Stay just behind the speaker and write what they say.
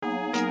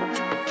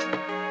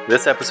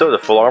This episode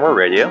of Full Armor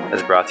Radio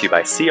is brought to you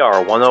by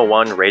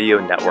CR101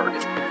 Radio Network.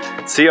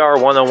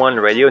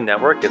 CR101 Radio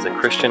Network is a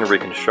Christian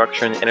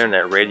Reconstruction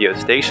internet radio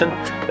station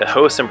that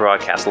hosts and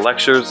broadcasts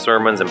lectures,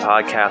 sermons, and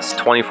podcasts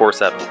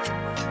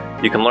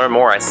 24/7. You can learn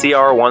more at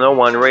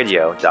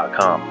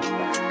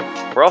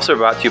cr101radio.com. We're also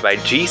brought to you by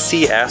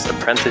GCS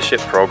Apprenticeship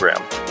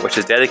Program, which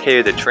is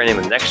dedicated to training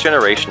the next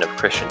generation of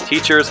Christian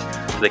teachers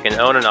so they can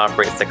own and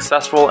operate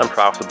successful and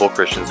profitable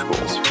Christian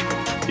schools.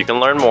 You can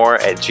learn more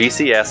at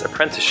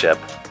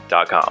gcsapprenticeship.com.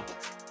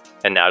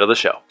 And now to the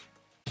show.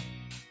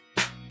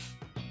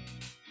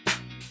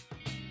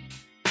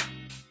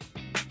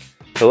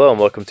 Hello and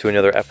welcome to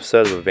another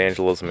episode of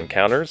Evangelism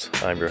Encounters.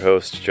 I'm your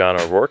host, John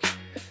O'Rourke.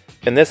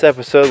 In this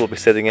episode, we'll be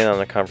sitting in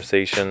on a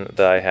conversation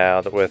that I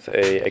had with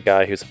a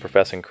guy who's a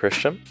professing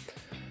Christian.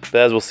 But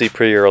as we'll see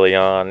pretty early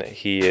on,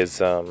 he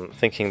is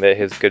thinking that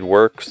his good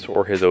works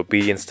or his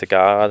obedience to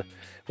God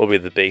will be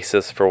the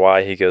basis for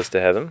why he goes to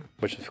heaven,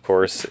 which of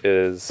course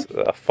is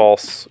a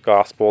false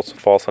gospel, it's a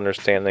false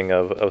understanding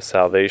of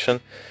salvation.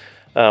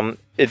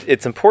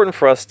 It's important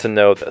for us to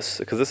know this,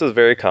 because this is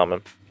very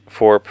common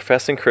for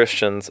professing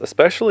Christians,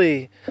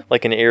 especially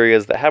like in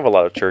areas that have a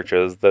lot of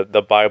churches,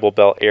 the Bible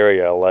Belt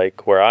area,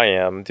 like where I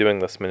am doing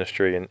this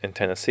ministry in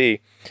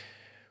Tennessee.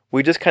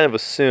 We just kind of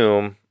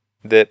assume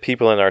that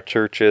people in our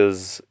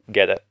churches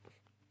get it.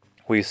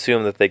 We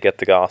assume that they get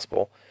the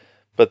gospel.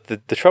 But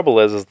the trouble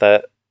is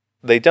that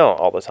they don't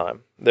all the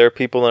time. There are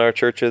people in our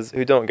churches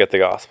who don't get the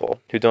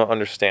gospel, who don't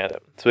understand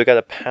it. So we got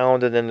to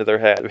pound it into their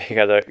head. We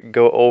got to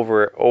go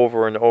over it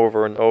over and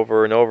over and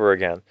over and over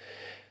again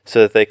so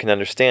that they can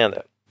understand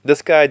it.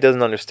 This guy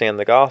doesn't understand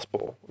the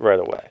gospel right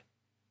away.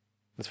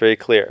 It's very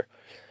clear.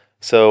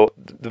 So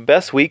the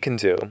best we can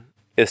do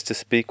is to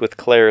speak with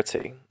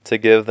clarity, to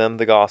give them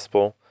the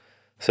gospel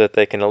so that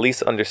they can at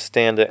least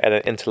understand it at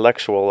an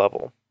intellectual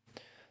level.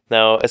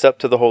 Now, it's up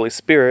to the Holy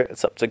Spirit,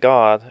 it's up to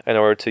God in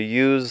order to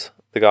use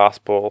the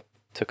gospel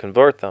to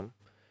convert them,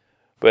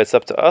 but it's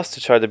up to us to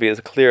try to be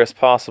as clear as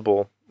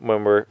possible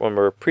when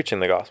we're preaching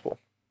the gospel.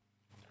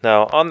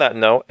 Now, on that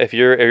note, if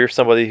you're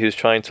somebody who's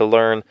trying to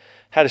learn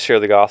how to share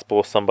the gospel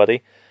with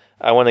somebody,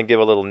 I want to give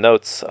a little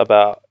notes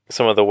about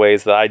some of the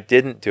ways that I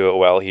didn't do it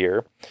well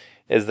here.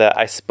 Is that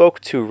I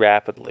spoke too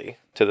rapidly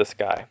to this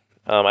guy.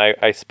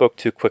 I spoke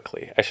too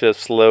quickly. I should have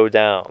slowed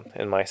down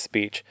in my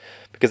speech,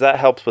 because that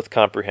helps with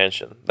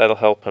comprehension. That'll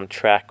help him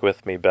track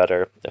with me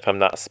better if I'm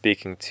not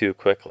speaking too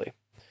quickly.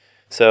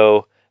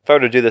 So if I were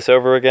to do this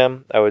over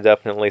again, I would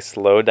definitely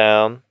slow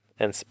down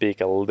and speak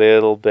just a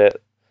little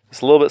bit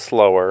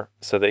slower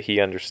so that he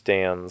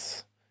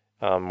understands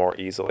more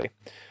easily.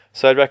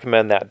 So I'd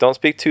recommend that. Don't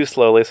speak too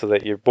slowly so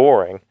that you're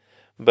boring,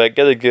 but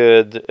get a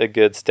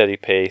good steady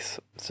pace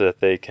so that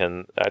they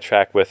can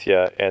track with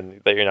you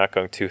and that you're not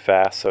going too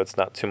fast so it's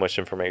not too much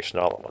information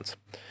all at once.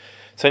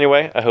 So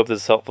anyway, I hope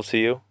this is helpful to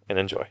you and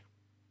enjoy.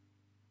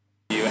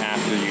 You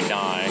after you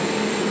die.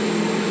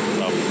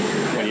 So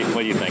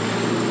what do you think?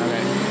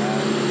 Okay.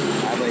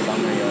 I believe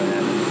I'm going to go to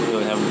heaven. You go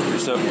to heaven?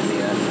 So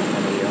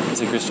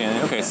it's a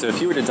Christianity. Okay, so if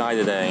you were to die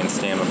today and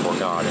stand before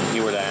God, and He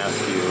were to ask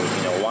you,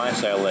 why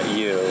should I let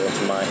you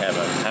into my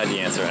heaven? How do you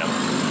answer Him? I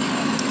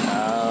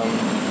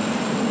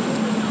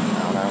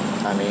don't know.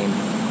 I mean,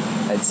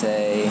 I'd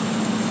say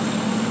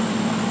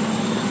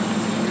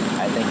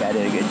I think I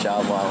did a good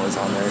job while I was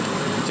on Earth.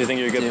 Do you think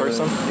you're a good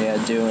person? Yeah,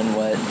 doing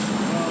what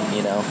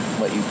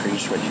you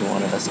preached, what you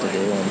wanted us to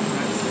do, and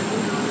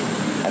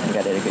I think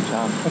I did a good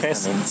job. Okay. I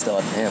mean, still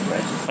up to Him,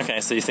 but...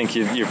 Okay, so you think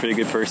you're a pretty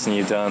good person,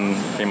 you've done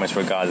pretty much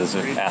what God has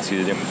asked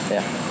you to do.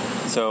 Yeah.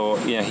 So,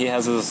 He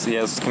has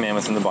his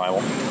commandments in the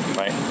Bible,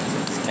 right?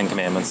 10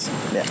 Commandments.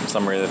 Yeah.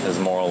 Summary of His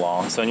moral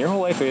law. So in your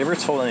whole life, have you ever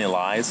told any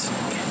lies?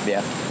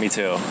 Yeah. Me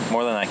too.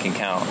 More than I can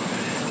count.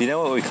 Do you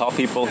know what we call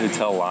people who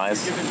tell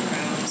lies?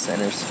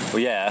 Sinners. Well,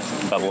 yeah,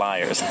 but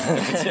liars,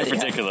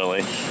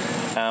 particularly.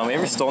 Have you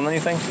ever stolen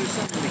anything?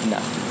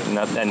 No.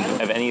 And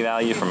of any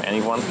value from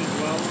anyone?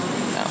 No.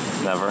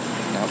 Never?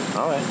 No.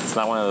 All right. It's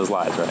not one of those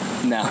lies, right?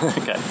 No.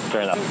 Okay,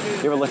 fair enough.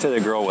 You ever looked at a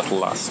girl with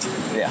lust?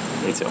 Yeah.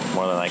 Me too.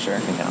 More than I can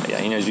count.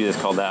 Yeah, Jesus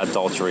called that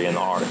adultery in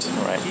art,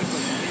 right?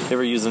 You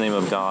ever use the name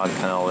of God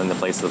kind of in the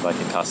place of like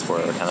a cuss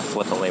word or kind of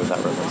flippantly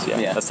without reference?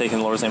 Yeah. That's taking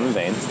the Lord's name in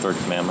vain. It's the third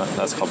commandment.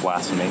 That's called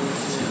blasphemy.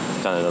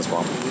 I've done it as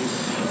well.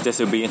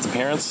 Disobedient to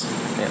parents?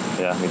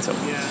 Yeah, me too.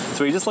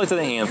 So we just looked at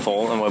a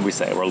handful, and what did we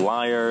say? We're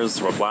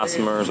liars, we're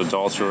blasphemers,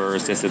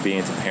 adulterers,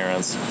 disobedient to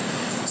parents.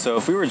 So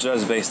if we were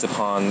judged based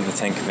upon the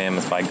 10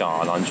 Commandments by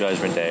God on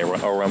Judgment Day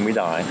or when we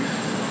die,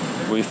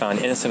 we found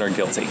innocent or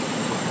guilty?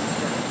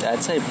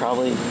 I'd say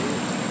probably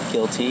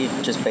guilty,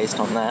 just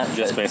based on that.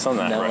 Just based on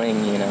that,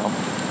 knowing, right?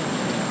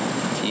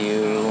 If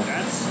you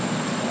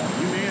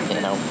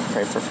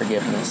pray for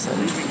forgiveness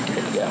and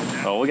good to go.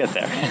 Oh, we'll get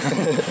there.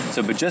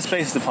 So, but just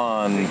based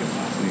upon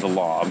the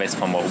law, based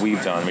upon what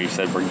we've done, we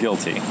said we're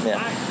guilty. Yeah.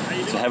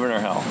 So heaven or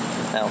hell?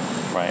 Hell.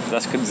 Right.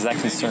 Does that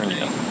concern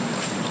you? A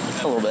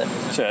little bit.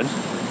 Should.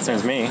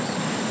 Concerns me.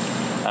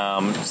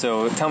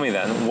 So tell me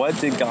then, what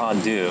did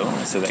God do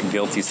so that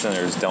guilty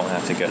sinners don't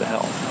have to go to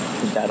hell?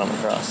 He died on the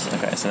cross.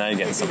 Okay, so now you're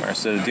getting somewhere.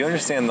 So do you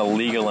understand the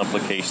legal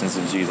implications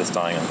of Jesus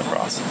dying on the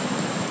cross?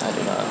 I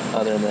do not.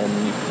 Other than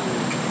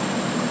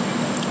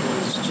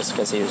just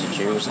because he was a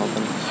Jew or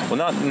something.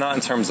 Well, not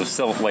in terms of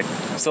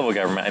civil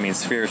government. I mean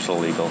spiritual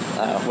legal.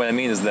 Oh. What I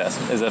mean is this: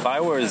 is if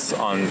I was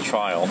on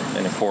trial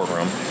in a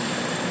courtroom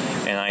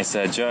and I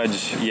said,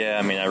 Judge,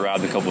 I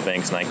robbed a couple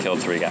banks and I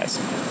killed 3 guys.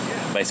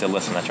 But I said,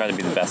 listen, I try to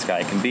be the best guy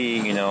I can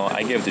be.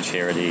 I give to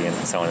charity and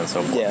so on and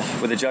so forth.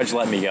 Yeah. Would the judge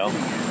let me go?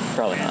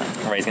 Probably not.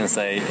 Right, he's going to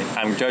say,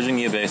 I'm judging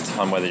you based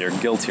on whether you're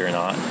guilty or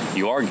not.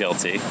 You are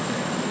guilty.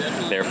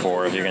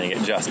 Therefore, you're going to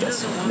get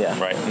justice. Yeah.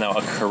 Right? Now,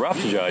 a corrupt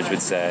judge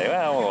would say,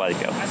 well, we'll let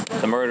it go.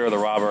 The murderer, the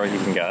robber, you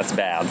can go. That's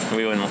bad.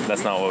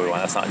 That's not what we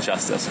want. That's not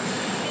justice.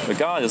 But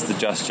God is the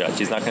just judge.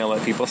 He's not going to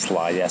let people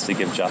slide. He has to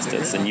give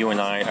justice. And you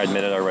and I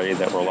admitted already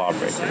that we're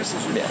lawbreakers.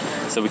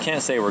 Yeah. So we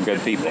can't say we're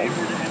good people.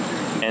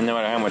 And no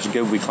matter how much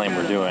good we claim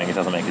we're doing, it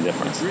doesn't make a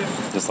difference.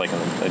 Just like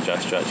a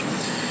just judge.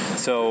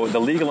 So the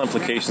legal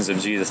implications of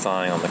Jesus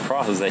dying on the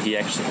cross is that he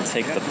actually can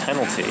take the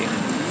penalty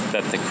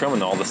that the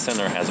criminal, the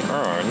sinner, has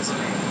earned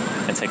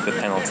and take the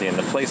penalty in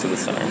the place of the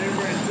sinner.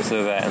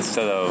 So that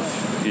instead of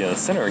the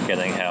sinner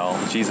getting hell,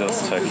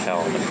 Jesus took hell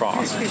on the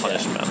cross,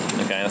 punishment.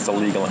 Okay, that's the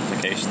legal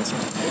implications.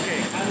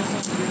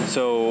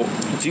 So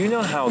do you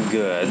know how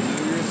good,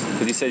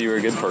 because you said you were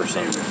a good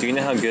person, do you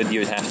know how good you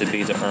would have to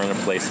be to earn a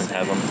place in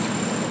heaven?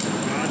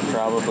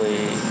 Probably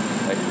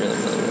really,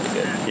 really, really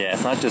good. Yeah,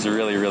 it's not just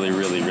really, really,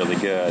 really, really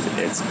good.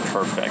 It's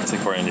perfect,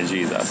 according to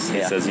Jesus.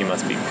 He says you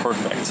must be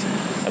perfect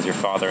as your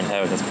Father in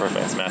heaven is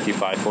perfect. It's Matthew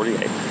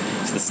 5:48.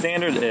 So the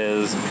standard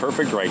is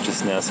perfect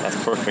righteousness, as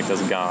perfect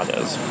as God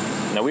is.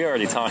 Now, we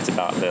already talked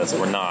about this.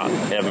 We're not. We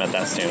haven't met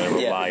that standard.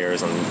 We're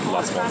liars and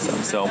lustful and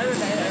stuff.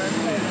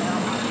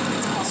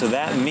 So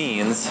that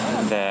means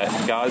that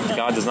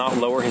God does not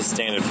lower his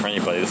standard for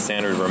anybody. The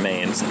standard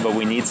remains, but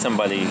we need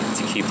somebody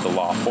to keep the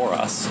law for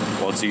us.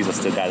 Well, Jesus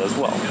did that as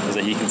well, is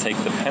that he can take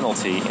the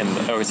penalty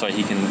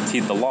he can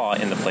keep the law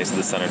in the place of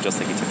the sinner, just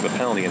like he took the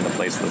penalty in the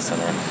place of the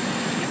sinner,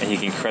 and he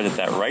can credit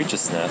that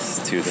righteousness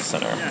to the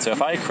sinner. So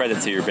if I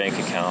credit to your bank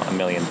account $1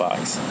 million,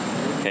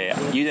 okay,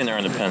 you didn't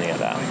earn a penny of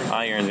that.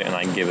 I earned it and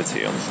I give it to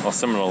you. Well,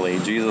 similarly,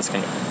 Jesus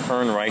can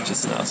earn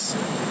righteousness,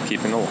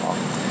 keeping the law,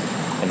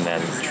 and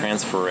then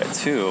transfer it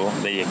to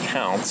the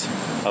account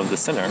of the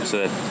sinner so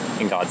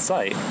that in God's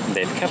sight,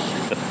 they've kept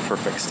the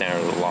perfect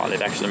standard of the law.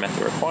 They've actually met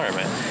the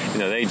requirement.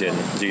 They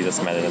didn't. Jesus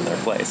met it in their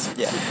place.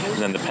 Yeah.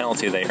 And then the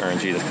penalty they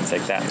earned, Jesus can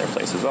take that in their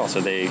place as well. So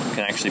they can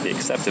actually be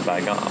accepted by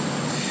God.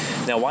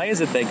 Now, why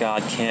is it that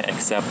God can't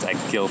accept a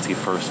guilty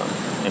person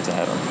into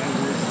heaven?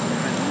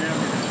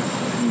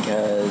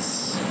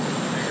 Because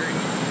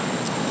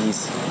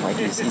he's like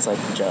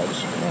the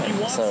judge.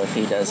 Right? So if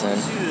he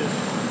doesn't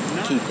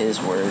keep his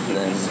word,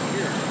 then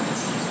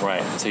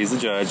right. So he's the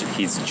judge.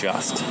 He's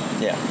just.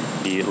 Yeah.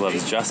 He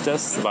loves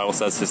justice. The Bible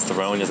says his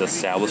throne is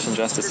established in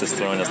justice. His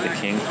throne as the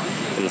king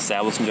is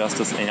established in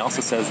justice. And he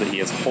also says that he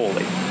is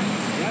holy.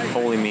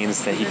 Holy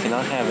means that he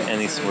cannot have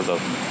any sort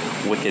of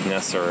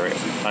wickedness or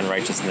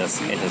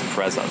unrighteousness in his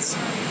presence.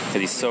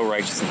 Because he's so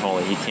righteous and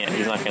holy,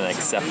 he's not going to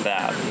accept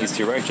that. He's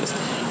too righteous.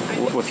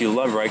 If you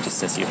love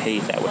righteousness, you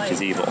hate that which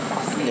is evil.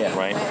 Yeah.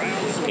 Right?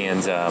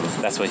 And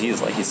that's what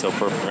he's like. He's so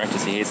perfect and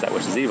righteous, he hates that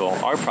which is evil.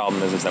 Our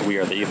problem is that we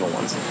are the evil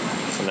ones.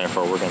 And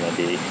therefore, we're going to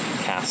be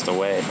cast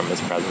away from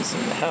his presence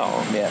into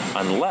hell. Yeah.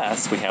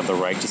 Unless we have the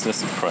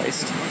righteousness of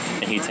Christ,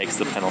 and he takes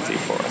the penalty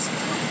for us.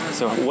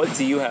 So what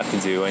do you have to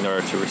do in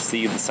order to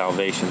receive the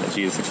salvation that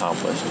Jesus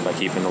accomplished by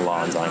keeping the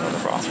law and dying on the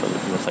cross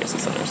in the place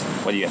of sinners?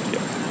 What do you have to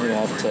do? You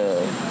have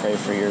to pray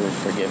for your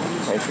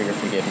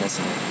forgiveness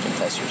and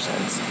confess your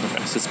sins.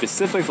 Okay. So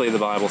specifically, the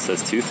Bible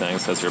says 2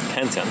 things. It says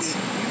repent,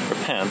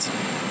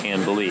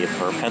 and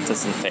believe, or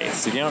repentance and faith.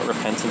 So do you know what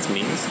repentance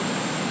means?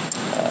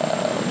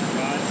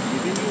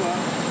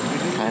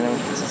 Kind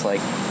of. It's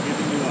like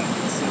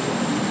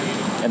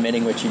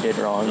admitting what you did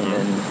wrong and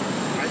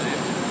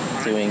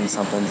then doing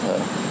something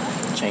to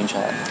change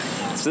that.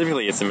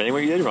 Specifically, it's admitting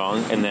what you did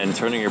wrong and then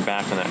turning your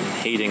back on that,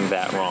 hating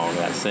that wrong,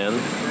 that sin.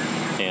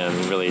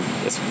 And really,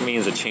 it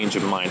means a change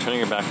of mind. Turning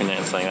your back on that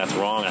and saying, that's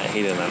wrong, I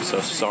hate it, and I'm so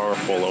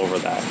sorrowful over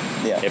that.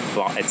 Yeah.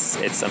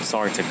 I'm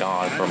sorry to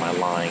God for my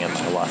lying and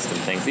my lust and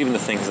things, even the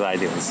things that I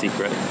do in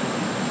secret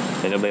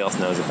that nobody else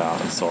knows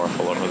about. I'm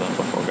sorrowful over them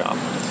before God.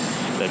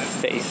 Then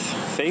faith.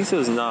 Faith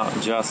is not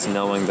just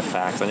knowing the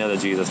facts. I know that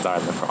Jesus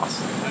died on the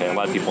cross. Okay, a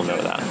lot of people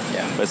know that.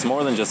 Yeah. But it's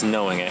more than just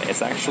knowing it.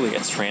 It's actually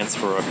a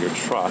transfer of your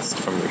trust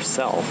from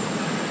yourself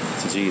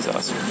to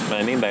Jesus. What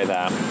I mean by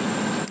that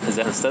is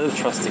that instead of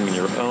trusting in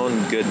your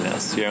own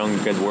goodness, your own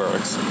good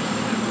works,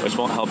 which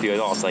won't help you at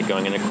all. It's like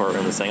going in a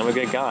courtroom and saying, I'm a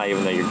good guy,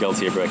 even though you're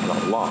guilty of breaking all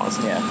the laws.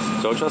 Yeah.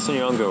 Don't trust in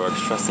your own good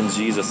works. Trust in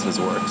Jesus'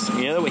 works.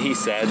 You know what he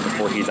said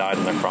before he died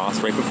on the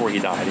cross? Right before he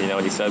died, you know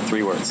what he said?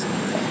 3 words.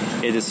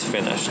 It is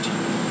finished.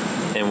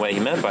 And what he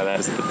meant by that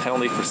is that the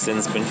penalty for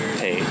sin's been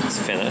paid. It's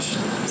finished.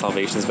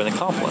 Salvation's been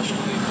accomplished.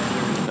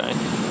 Okay?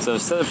 So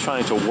instead of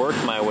trying to work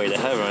my way to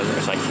heaven,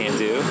 which I can't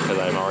do because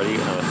I'm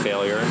a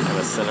failure, I'm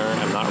a sinner,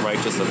 I'm not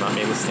righteous, I'm not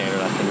meeting the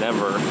standard, I can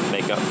never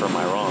make up for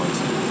my wrongs.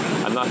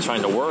 I'm not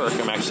trying to work,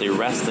 I'm actually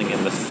resting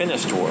in the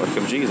finished work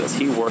of Jesus.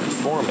 He worked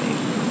for me.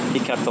 He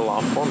kept the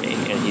law for me,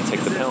 and he took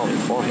the penalty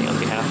for me on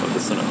behalf of the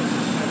sinner.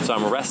 So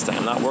I'm resting.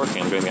 I'm not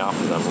working. I'm doing the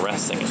opposite. I'm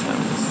resting in him,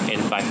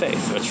 and by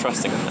faith, I'm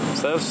trusting in him.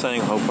 Instead of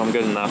saying, "Hope I'm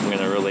good enough. I'm going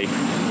to really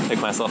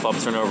pick myself up,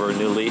 turn over a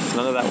new leaf."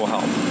 None of that will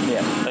help.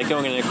 Yeah. Like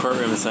going in a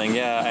courtroom and saying,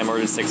 "Yeah, I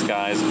murdered 6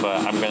 guys,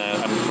 but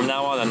from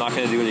now on, I'm not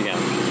going to do it again."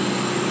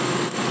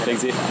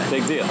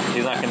 Big deal.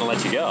 He's not going to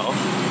let you go.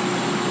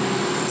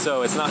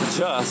 So it's not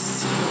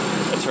just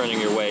a turning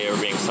your way or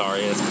being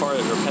sorry. It's part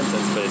of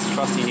repentance, but it's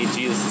trusting you need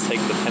Jesus to take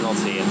the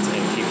penalty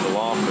and keep the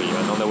law for you.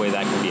 And the only way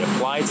that can be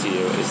applied to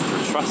you is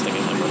through trusting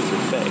in him or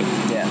through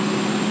faith. Yeah.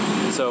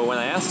 So when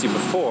I asked you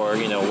before,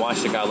 why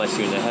should God let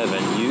you into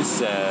heaven? You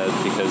said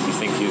because you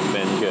think you've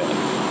been good.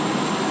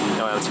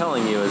 And what I'm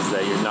telling you is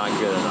that you're not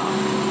good enough.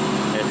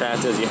 And the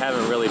fact is, you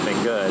haven't really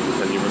been good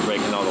because you've been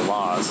breaking all the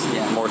laws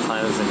more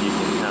times than you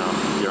can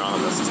count. You're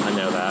honest. I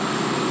know that.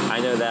 I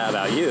know that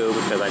about you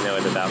because I know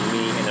it about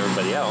me and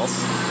everybody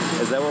else,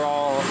 is that we're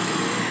all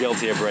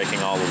guilty of breaking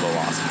all of the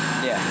laws.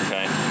 Yeah.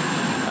 Okay?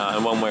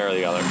 In one way or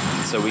the other.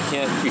 So you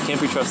can't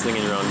be trusting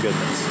in your own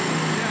goodness.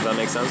 Does that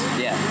make sense?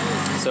 Yeah.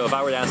 So if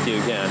I were to ask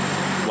you again,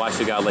 why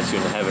should God let you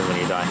into heaven when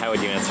you die? How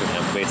would you answer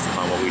him based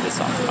upon what we just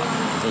talked about?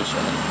 He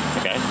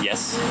shouldn't. Okay,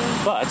 yes.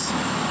 But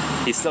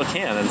he still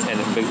can, and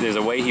there's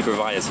a way he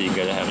provided so you can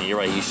go to heaven. You're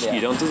right,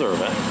 you don't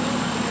deserve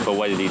it. But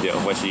what did he do?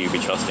 What should you be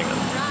trusting in?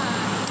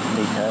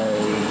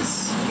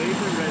 Because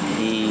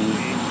he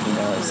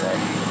knows that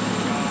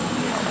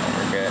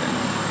we're good.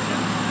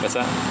 What's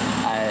that?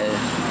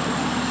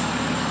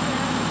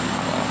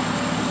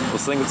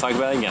 Let's talk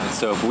about it again.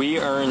 So if we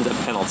earned a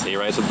penalty,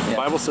 right? So the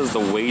Bible says the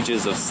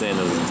wages of sin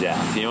is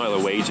death. You know what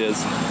the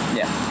wages?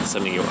 Yeah.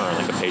 Something you earn,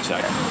 like a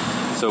paycheck.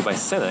 So by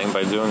sinning,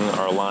 by doing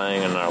our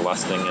lying and our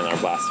lusting and our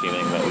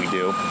blaspheming that we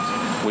do,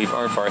 we've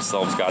earned for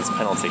ourselves God's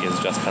penalty, his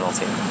just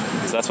penalty.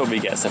 So that's what we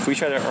get. So if we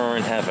try to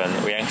earn heaven,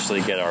 we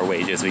actually get our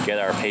wages. We get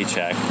our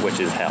paycheck, which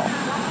is hell.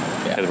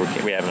 Because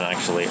we haven't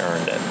actually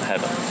earned it,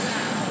 heaven.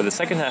 But the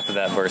second half of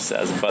that verse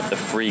says, but the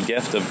free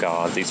gift of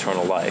God, the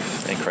eternal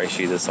life in Christ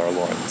Jesus our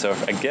Lord. So a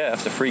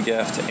free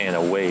gift and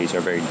a wage are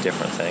very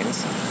different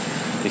things.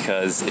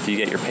 Because if you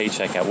get your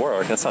paycheck at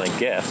work, that's not a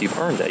gift. You've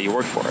earned it. You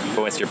worked for it. But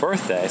when it's your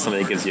birthday,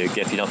 somebody gives you a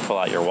gift, you don't pull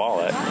out your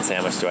wallet and say,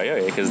 how much do I owe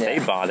you? Because they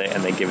bought it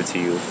and they give it to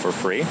you for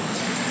free.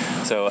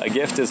 So a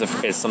gift is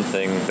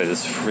something that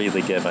is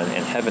freely given,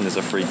 and heaven is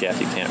a free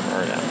gift. You can't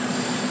earn it.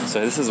 So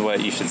this is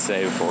what you should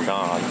say before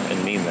God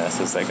and mean this,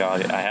 is that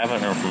God, I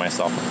haven't earned for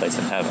myself a place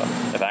in heaven.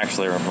 I've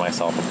actually earned for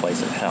myself a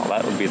place in hell.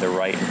 That would be the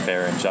right and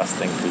fair and just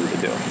thing for you to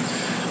do.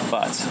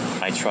 But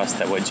I trust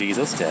that what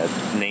Jesus did,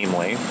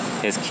 namely,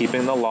 is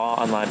keeping the law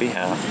on my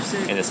behalf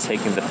and is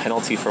taking the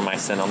penalty for my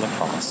sin on the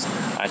cross.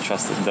 I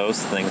trust that those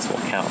things will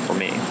count for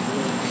me.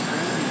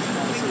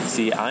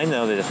 See, I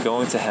know that if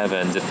going to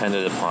heaven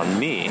depended upon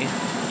me,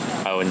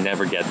 I would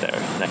never get there.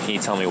 Now, can you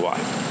tell me why?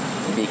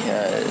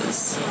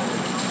 Because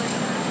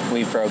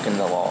we've broken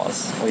the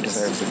laws. We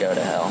deserve to go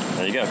to hell.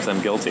 There you go, because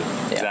I'm guilty.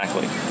 Yeah.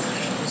 Exactly.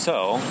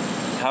 So,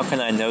 how can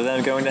I know that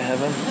I'm going to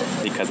heaven?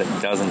 Because it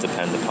doesn't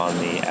depend upon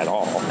me at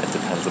all. It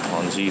depends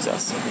upon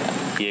Jesus.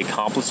 Yeah. He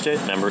accomplished it.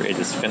 Remember, it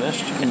is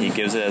finished. And he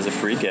gives it as a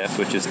free gift,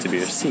 which is to be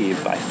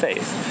received by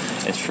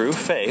faith. And true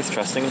faith,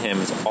 trusting in him,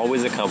 is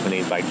always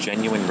accompanied by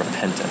genuine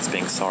repentance,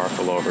 being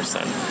sorrowful over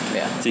sin.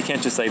 Yeah. So you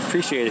can't just say,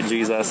 appreciate it,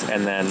 Jesus,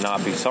 and then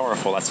not be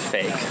sorrowful. That's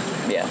fake.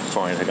 Yeah.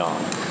 According to God.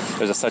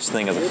 There's a such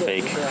thing as a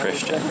fake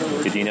Christian.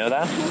 Did you know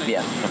that?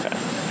 Yeah. Okay.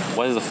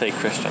 What is a fake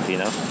Christian? Do you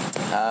know?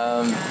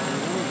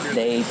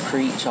 They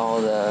preach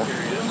all the,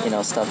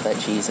 stuff that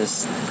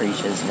Jesus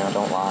preaches.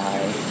 Don't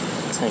lie,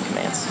 10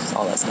 Commandments,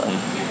 all that stuff.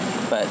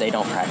 Mm-hmm. But they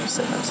don't practice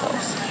it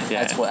themselves.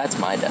 Yeah. That's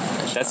my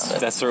definition.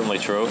 That's certainly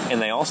true.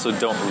 And they also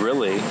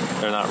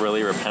they're not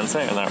really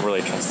repenting and not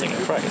really trusting in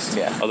Christ.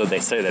 Yeah. Although they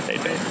say that they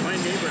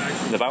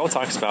do. The Bible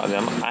talks about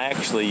them. I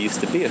actually used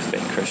to be a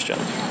fake Christian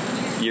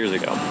years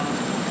ago.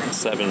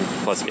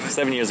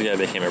 7 years ago I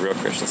became a real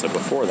Christian, so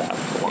before that,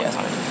 for a long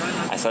time.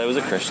 I said I was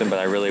a Christian, but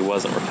I really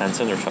wasn't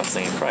repentant or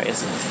trusting in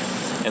Christ.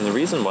 And the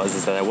reason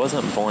is that I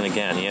wasn't born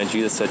again.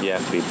 Jesus said you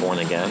have to be born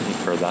again.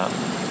 You've heard that.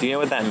 Do you know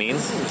what that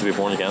means, to be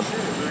born again?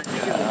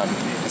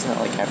 It's not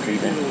like after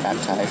you've been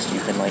baptized,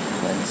 you've been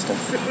cleansed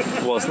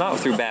of... Well, it's not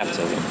through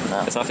baptism.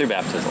 No. It's not through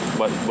baptism.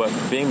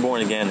 What being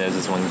born again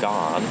is when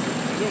God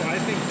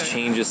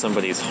changes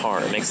somebody's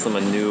heart, makes them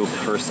a new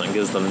person,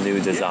 gives them new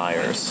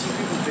desires.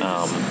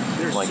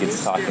 Like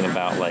it's talking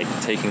about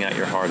taking out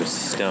your heart of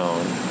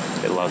stone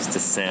that loves to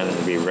sin and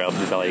to be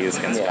rebellious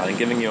against God, and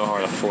giving you a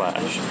heart of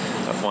flesh,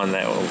 one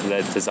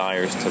that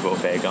desires to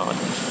obey God.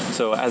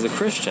 So as a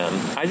Christian,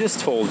 I just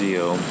told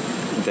you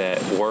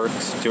that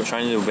works,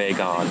 trying to obey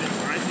God,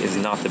 is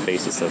not the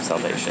basis of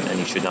salvation, and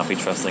you should not be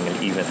trusting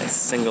in even a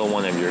single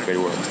one of your good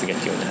works to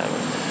get you into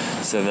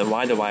heaven. So then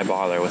why do I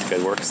bother with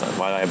good works then?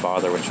 Why do I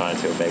bother with trying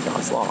to obey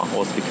God's law?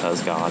 Well, it's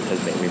because God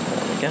has made me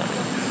born again.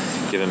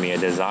 given me a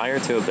desire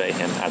to obey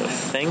him out of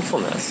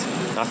thankfulness,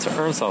 not to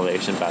earn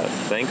salvation, but out of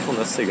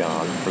thankfulness to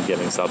God for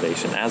giving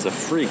salvation as a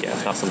free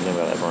gift, not something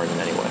that I've earned in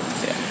any way.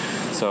 Yeah.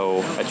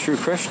 So a true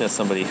Christian is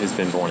somebody who's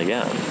been born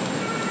again.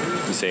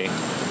 You see,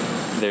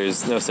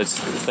 there's no such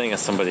thing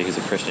as somebody who's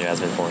a Christian who has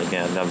been born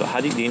again. Now,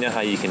 do you know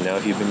how you can know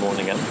if you've been born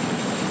again?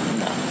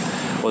 No.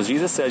 Well,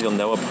 Jesus said you'll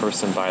know a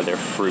person by their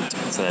fruit.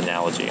 It's an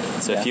analogy.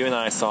 So if you and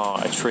I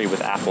saw a tree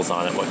with apples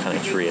on it, what kind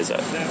of tree is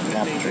it?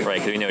 Apple tree. Right,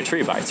 because we know a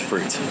tree by its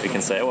fruit. We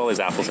can say, well, there's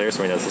apples there,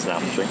 so we know this is an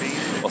apple tree.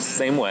 Well,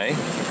 same way,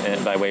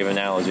 and by way of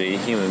analogy,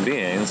 human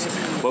beings,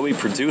 what we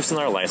produce in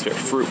our lives, what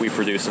fruit we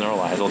produce in our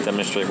lives, will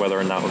demonstrate whether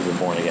or not we've been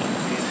born again.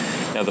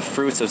 Now, the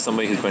fruits of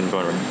somebody who's been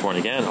born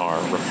again are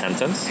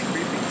repentance,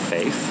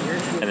 faith,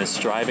 and then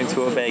striving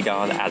to obey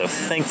God out of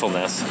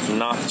thankfulness,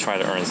 not to try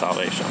to earn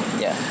salvation.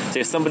 Yeah. So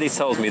if somebody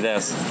tells me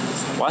this,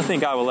 well, I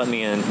think God will let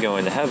me go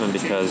into heaven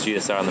because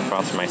Jesus died on the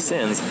cross for my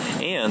sins,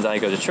 and I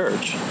go to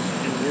church.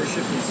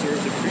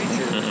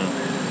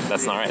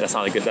 That's not right.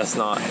 That's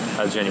not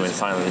a genuine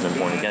sign that they've been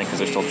born again, because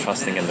they're still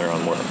trusting in their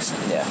own works.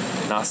 Yeah.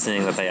 Not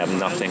seeing that they have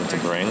nothing to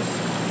bring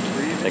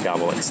that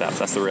God will accept.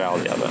 That's the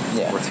reality of it.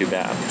 Yeah. We're too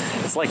bad.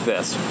 It's like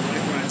this.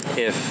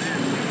 If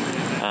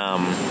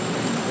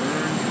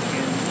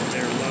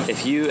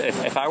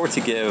I were to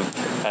give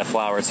a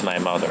flower to my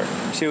mother,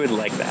 she would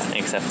like that and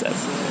accept it.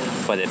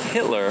 But if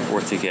Hitler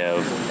were to give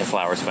a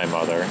flower to my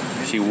mother,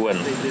 she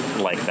wouldn't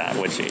like that,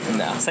 would she?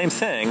 No. Same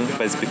thing,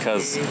 but it's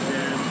because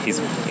he's,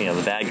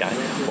 the bad guy.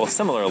 Well,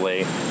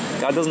 similarly,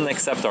 God doesn't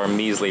accept our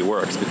measly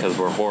works because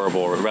we're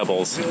horrible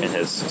rebels in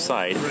his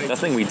sight.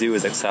 Nothing we do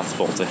is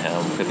acceptable to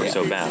him because we're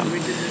so bad.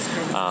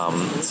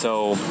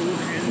 So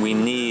we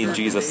need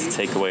Jesus to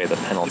take away the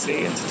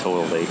penalty and to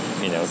totally,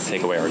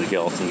 take away our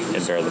guilt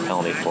and bear the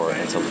penalty for it,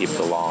 and to keep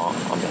the law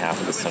on behalf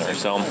of the sinner.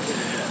 So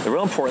the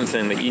real important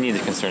thing that you need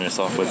to concern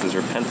yourself with is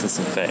repentance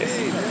and faith.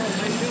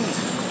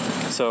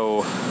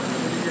 So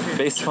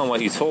based upon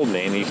what you told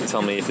me, and you can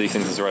tell me if you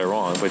think this is right or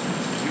wrong, but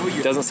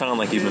it doesn't sound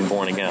like you've been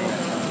born again.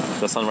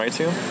 Does that sound right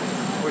to you?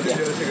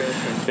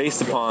 Yeah.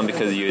 Based upon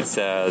because you had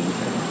said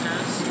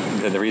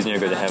that the reason you're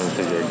going to heaven is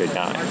because you're a good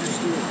guy,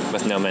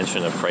 with no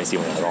mention of Christ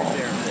even at all.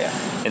 Yeah.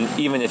 And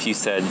even if you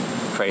said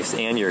Christ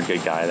and you're a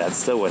good guy, that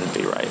still wouldn't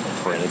be right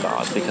according to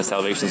God, because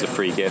salvation is a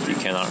free gift you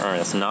cannot earn.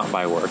 It's not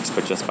by works,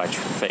 but just by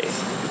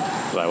faith.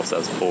 The Bible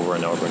says over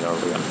and over and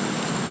over again.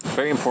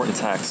 Very important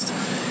text.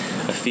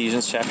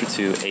 Ephesians chapter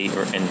 2, 8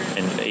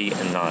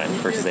 and 9,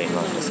 verses 8 and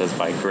 9. It says,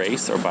 by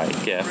grace or by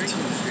gift,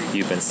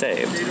 you've been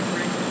saved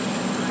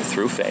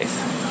through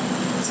faith.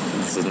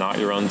 This is not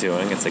your own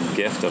doing. It's a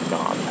gift of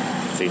God.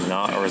 It's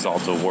not a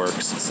result of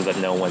works, so that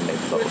no one may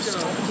boast.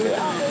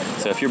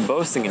 So if you're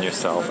boasting in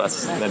yourself,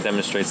 that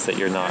demonstrates that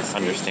you're not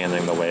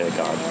understanding the way that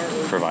God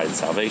provided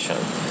salvation.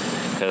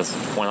 Because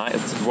why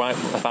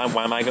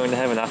am I going to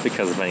heaven? Not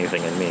because of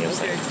anything in me. I'm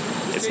saying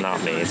it's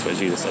not me. It's what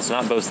Jesus. It's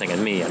not boasting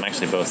in me. I'm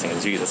actually boasting in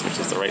Jesus, which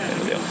is the right thing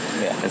to do.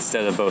 Yeah.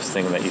 Instead of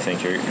boasting that you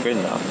think you're good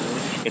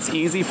enough. It's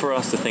easy for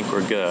us to think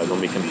we're good when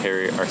we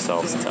compare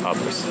ourselves to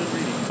others.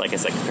 Like I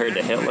said, compared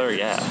to Hitler,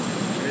 yeah.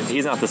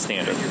 He's not the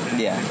standard.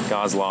 Yeah.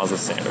 God's law is the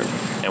standard,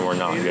 and we're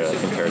not good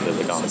compared to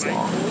the God's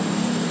law.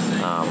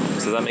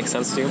 So does that make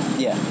sense to you?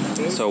 Yeah.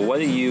 So what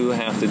do you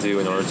have to do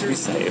in order to be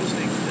saved?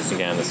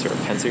 Again, is to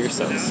repent of your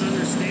sins.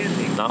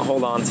 Not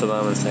hold on to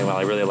them and say, well,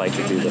 I really like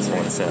to do this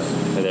one sin,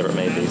 whatever it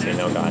may be. Say,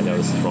 no, God, I know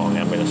this is wrong.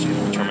 I'm going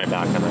to turn my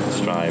back on it and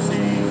strive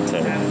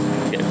to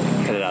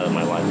cut it out of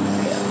my life.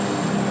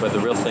 But the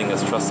real thing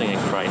is trusting in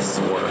Christ's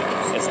work.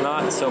 It's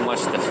not so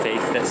much the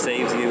faith that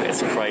saves you,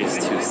 it's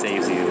Christ who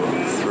saves you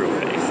through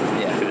faith.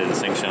 Yeah. The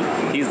distinction.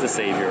 He's the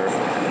Savior.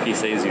 He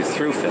saves you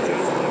through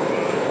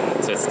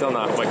faith. So it's still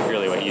not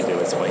really what you do,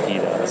 it's what he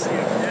does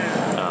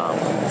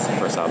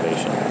for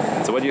salvation.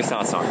 So what are your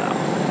thoughts on that?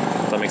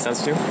 Does that make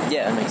sense to you?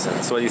 Yeah, it makes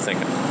sense. So what are you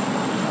thinking?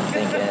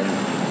 Thinking,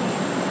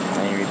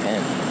 I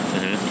repent.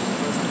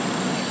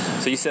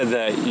 Mm-hmm. So you said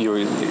that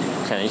you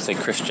said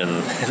Christian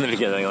in the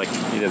beginning, like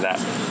you did that.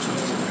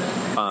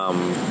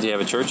 Do you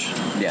have a church?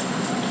 Yeah.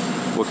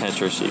 What kind of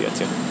church do you go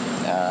to?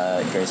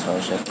 Grace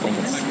Fellowship. I think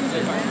it's...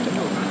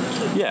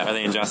 Yeah, are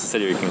they in Johnson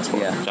City or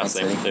Kingsport? Yeah,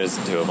 Johnson City. There's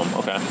two of them.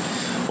 Okay.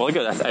 Well,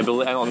 good. I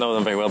don't know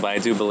them very well, but I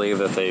do believe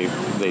that they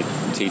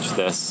teach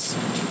this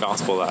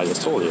gospel that I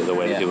just told you, the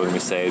way that people can be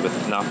saved,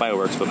 not by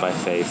works, but by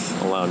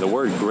faith alone. The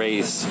word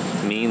grace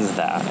means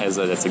that, as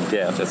that it's a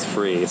gift, it's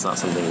free, it's not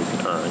something you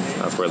can earn.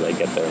 That's where they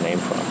get their name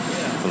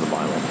from the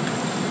Bible.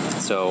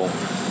 So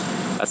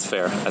that's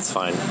fair. That's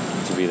fine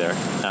to be there.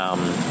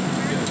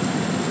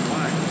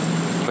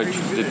 But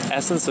the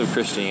essence of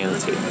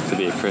Christianity, to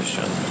be a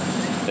Christian,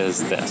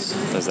 is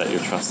that you're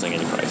trusting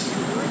in Christ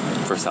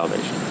for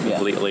salvation.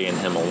 Completely in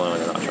Him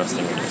alone and not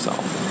trusting in yourself.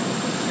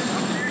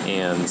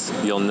 And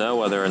you'll know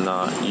whether or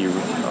not you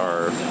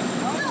are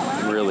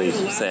really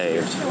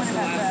saved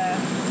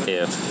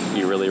if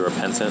you're really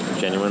repentant,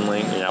 genuinely.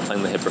 You're not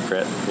playing the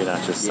hypocrite. You're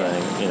not just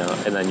saying,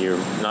 and then you're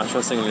not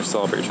trusting in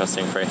yourself, but you're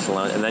trusting in Christ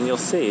alone. And then you'll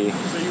see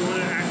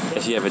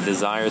if you have a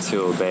desire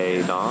to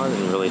obey God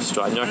and really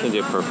strive, you're not going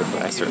to do it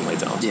perfectly. I certainly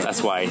don't. Yeah.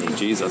 That's why I need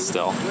Jesus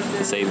still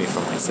to save me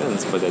from my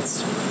sins. But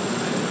it's,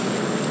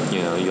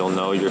 you'll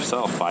know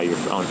yourself by your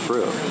own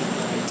fruit.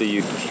 Do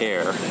you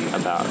care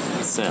about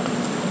sin?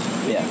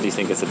 Yeah. Do you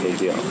think it's a big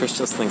deal?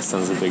 Christians think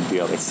sin's a big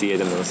deal. They see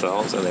it in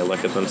themselves, and they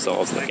look at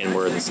themselves like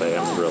inward and say,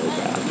 I'm really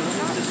bad.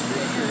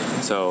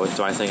 So,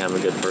 do I think I'm a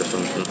good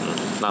person?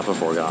 Not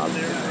before God.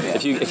 Yeah.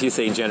 If you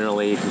say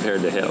generally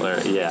compared to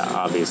Hitler, yeah,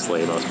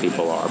 obviously most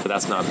people are, but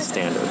that's not the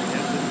standard.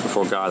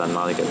 Before God, I'm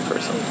not a good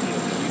person.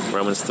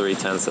 Romans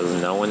 3:10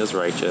 says, no one is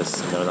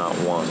righteous, no, not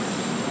one.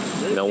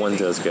 No one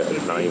does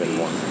good, not even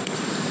one.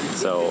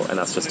 So, and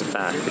that's just a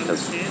fact,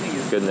 because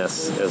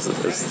goodness is the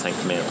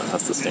 10th commandment.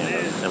 That's the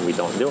standard, and we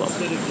don't do them.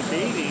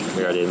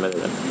 We already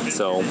admitted it.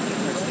 So,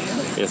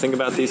 think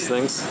about these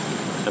things.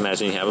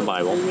 Imagine you have a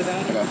Bible.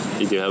 Okay.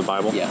 You do have a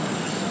Bible? Yeah.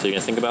 So you're going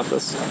to think about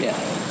this? Yeah. Do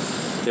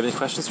you have any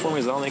questions for me?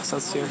 Does that all make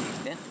sense to you?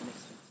 Yeah.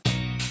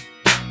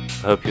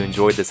 I hope you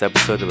enjoyed this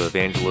episode of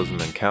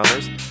Evangelism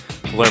Encounters.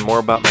 To learn more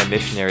about my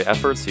missionary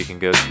efforts, you can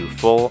go to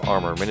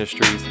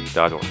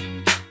fullarmorministries.org.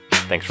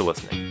 Thanks for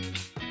listening.